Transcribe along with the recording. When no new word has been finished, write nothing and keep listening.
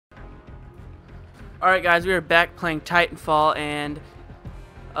Alright guys, we are back playing Titanfall, and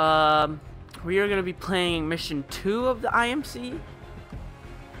we are going to be playing mission 2 of the IMC.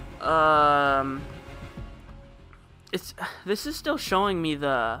 This is still showing me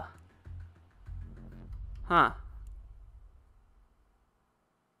the I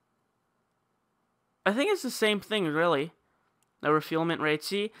think it's the same thing, really. The refuelment rate.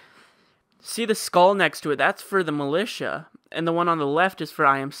 See the skull next to it? That's for the militia. And the one on the left is for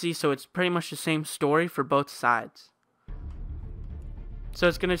IMC, so it's pretty much the same story for both sides. So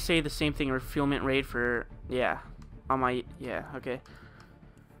it's gonna say the same thing, refuelment rate for, okay.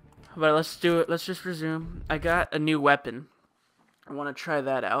 But let's do it, let's just resume. I got a new weapon. I wanna try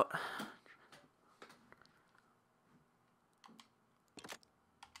that out.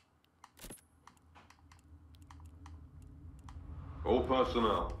 All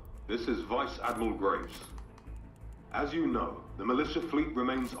personnel, this is Vice Admiral Graves. As you know, the militia fleet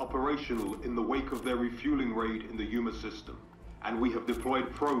remains operational in the wake of their refueling raid in the Yuma system, and we have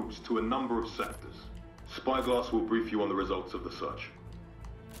deployed probes to a number of sectors. Spyglass will brief you on the results of the search.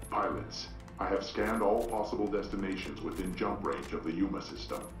 Pilots, I have scanned all possible destinations within jump range of the Yuma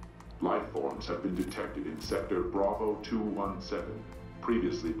system. Life forms have been detected in Sector Bravo 217,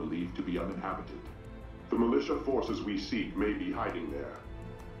 previously believed to be uninhabited. The militia forces we seek may be hiding there.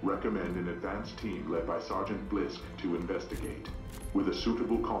 Recommend an advanced team led by Sergeant Blisk to investigate, with a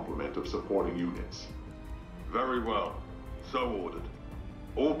suitable complement of supporting units. Very well. So ordered.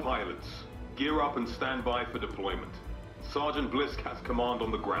 All pilots, gear up and stand by for deployment. Sergeant Blisk has command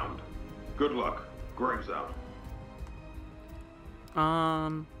on the ground. Good luck. Graves out.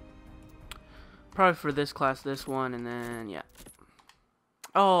 Probably for this class, this one, and then, yeah.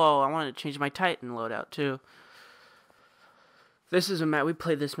 Oh, I wanted to change my Titan loadout, too. This is a map, we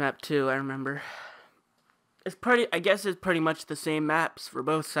played this map too, I remember. I guess it's pretty much the same maps for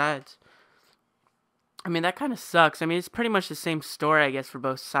both sides. I mean, that kind of sucks. I mean, it's pretty much the same story, I guess, for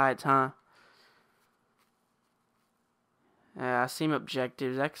both sides, huh? Yeah, same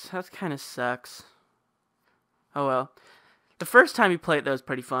objectives. That kind of sucks. Oh well. The first time you play it, though, was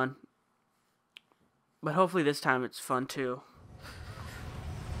pretty fun. But hopefully this time it's fun, too.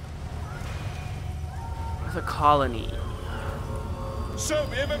 The colony. So,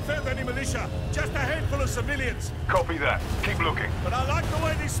 we haven't found any militia, just a handful of civilians. Copy that. Keep looking. But I like the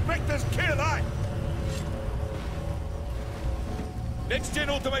way these Spectres kill, eh? Next-gen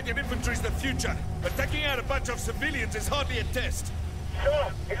automated infantry's the future, but taking out a bunch of civilians is hardly a test.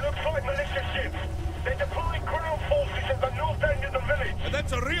 Sir, it looks like militia ships. They're deploying ground forces at the north end of the village. And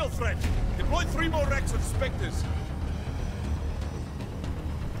that's a real threat. Deploy 3 more racks of Spectres.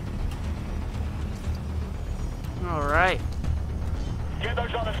 Alright. Get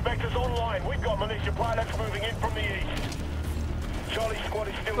those other Spectres online. We've got militia pilots moving in from the east. Charlie squad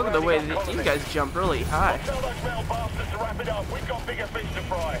is still. Look at the way these guys jump really high. Tell those metal bastards to wrap it up. We've got bigger fish to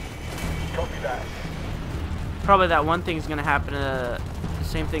fry. Copy that. Probably that one thing is going to happen to the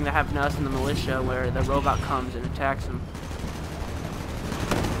same thing that happened to us in the militia, where the robot comes and attacks them.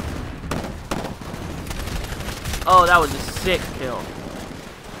 Oh, that was a sick kill.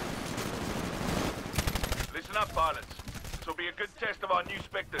 Listen up, pilots. This will be a good test of our new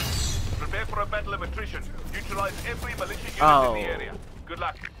Spectres. Prepare for a battle of attrition. Neutralize every militia unit in the area. Good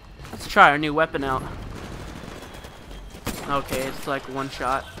luck. Let's try our new weapon out. Okay, it's like one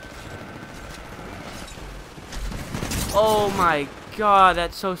shot. Oh my god,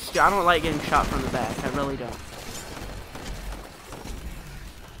 that's so I don't like getting shot from the back. I really don't.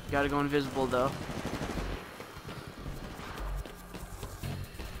 Gotta go invisible though.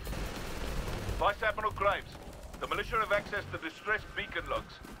 Vice Admiral Graves, the militia have accessed the distress beacon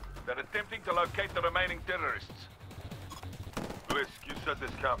logs. They're attempting to locate the remaining terrorists. Blisk, you said this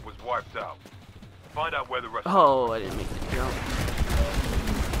camp was wiped out. Find out where the rest Oh, I didn't make the jump.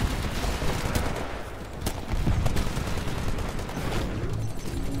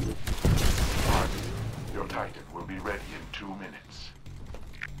 Your Titan will be ready in 2 minutes.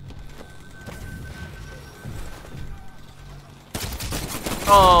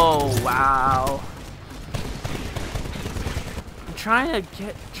 Oh, wow. I'm trying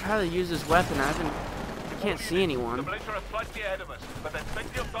to try to use this weapon. I can't see The anyone. militia are slightly ahead of us, but there's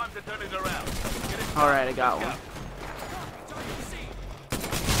plenty of time to turn it around. Alright, I got one.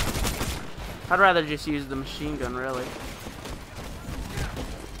 I'd rather just use the machine gun, really.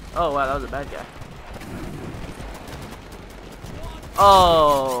 Oh, wow, that was a bad guy.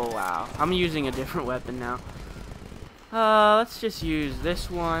 Oh, wow. I'm using a different weapon now. Let's just use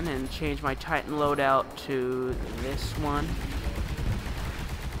this one and change my Titan loadout to this one.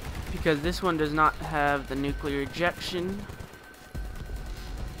 Because this one does not have the nuclear ejection.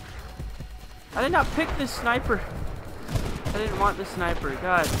 I did not pick this sniper. I didn't want the sniper.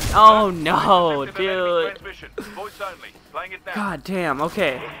 God. Oh no, dude. Voice only. Playing it now. God damn.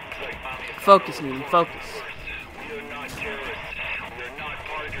 Okay. Focus, Newton. Focus.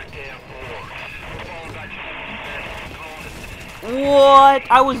 What?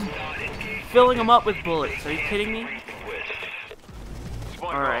 I was filling them up with bullets. Are you kidding me?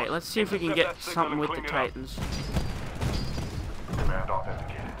 Alright, let's see if we can get something with the Titans. Command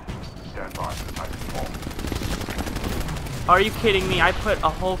authenticated. Stand by for Titanfall. Are you kidding me? I put a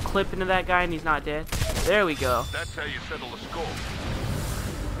whole clip into that guy and he's not dead. There we go. That's how you settle the score.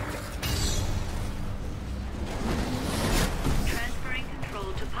 Transferring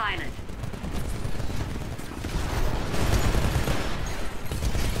control to pilot.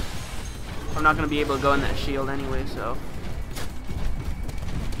 I'm not going to be able to go in that shield anyway, so...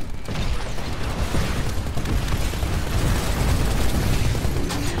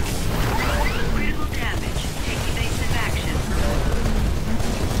 Critical damage. Take evasive action.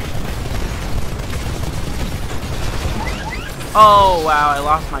 Oh, wow, I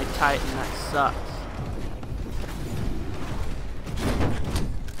lost my Titan. That sucks.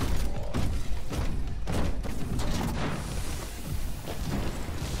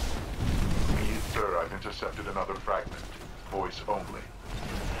 Sir, I've intercepted another fragment. Voice only.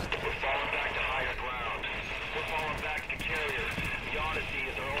 We're falling back to higher ground. We're falling back to carriers. The Odyssey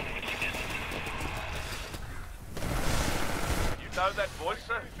is our only chance. You know that voice,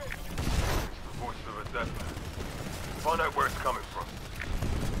 sir? It's the voice of a dead man. Find out where it's coming from.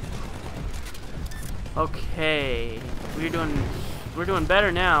 Okay. We're doing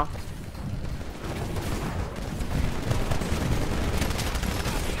better now.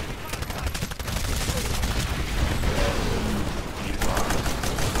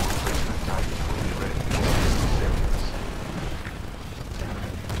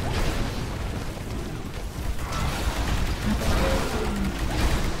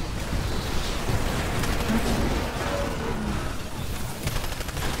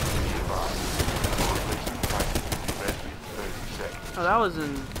 Oh, that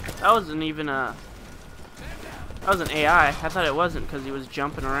wasn't even a... That was an AI. I thought it wasn't because he was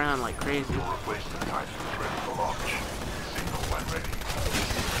jumping around like crazy. Replacement Titan is ready for launch. Signal when ready.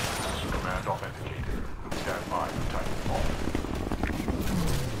 Command authenticated. Stand by for Titanfall.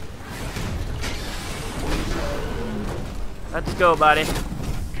 Let's go, buddy.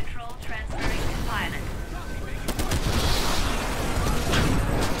 Control transferring to pilot.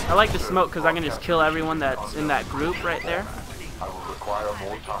 I like the smoke because I can just kill everyone that's in that group right there. I will require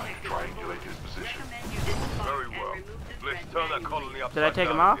more time to triangulate his position. Recommend you disembark Very and well. remove the Let's threat turn that manually. colony upside Did I take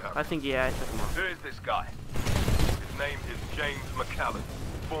down him off? if you have I think, yeah, I took him off. Who is this guy? His name is James McCallan,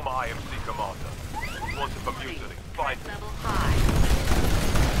 former IMC commander. Wanted for mutiny. Find him. Level high.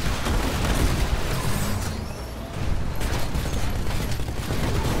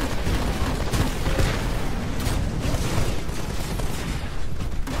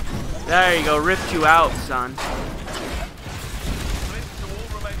 There you go, ripped you out, son. To all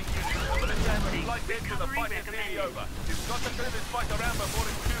remaining units. I'm gonna send a flight in to the fight is nearly over. You've got to turn this fight around before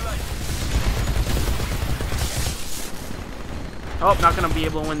it's too late. Oh, not gonna be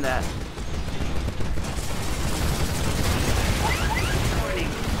able to win that. Warning.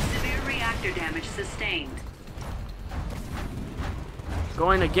 Severe reactor damage sustained.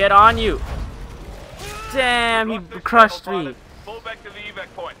 Going to get on you. Damn, he Lost this crushed battle, me. pilot. Fall back to the evac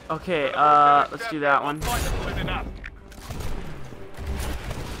point. Okay, let's do that one.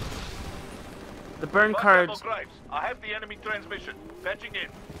 The burn cards. I have the enemy transmission. Patching in.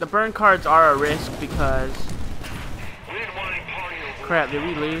 The burn cards are a risk because... We didn't want any party over. Crap, did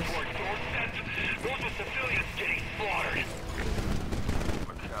we lose? Those are civilians getting slaughtered.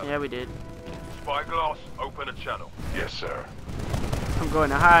 Yeah, we did. Spyglass, open a channel. Yes, sir. I'm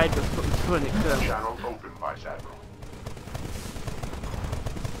going to hide before putting it good. Channel open, Vice Admiral.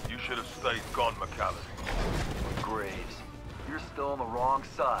 You should have stayed gone, McCallan. Graves, you're still on the wrong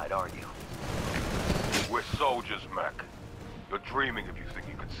side, aren't you? We're soldiers, Mac. You're dreaming if you think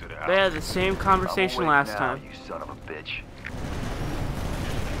you can sit out. They had the same conversation I'm awake last now, time. you son of a bitch.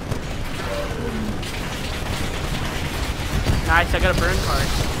 Nice, I got a burn card.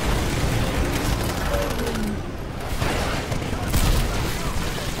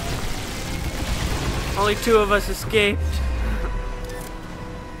 Only 2 of us escaped.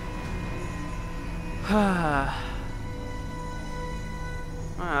 Wow,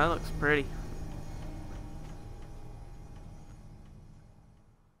 that looks pretty.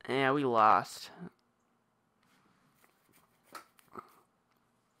 Yeah, we lost.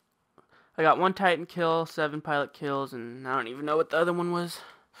 I got 1 Titan kill, 7 pilot kills, and I don't even know what the other one was.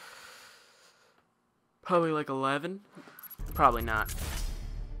 Probably like 11. Probably not.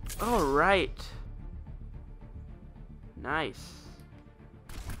 All right. Nice.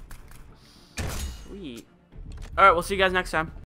 Sweet. All right, we'll see you guys next time.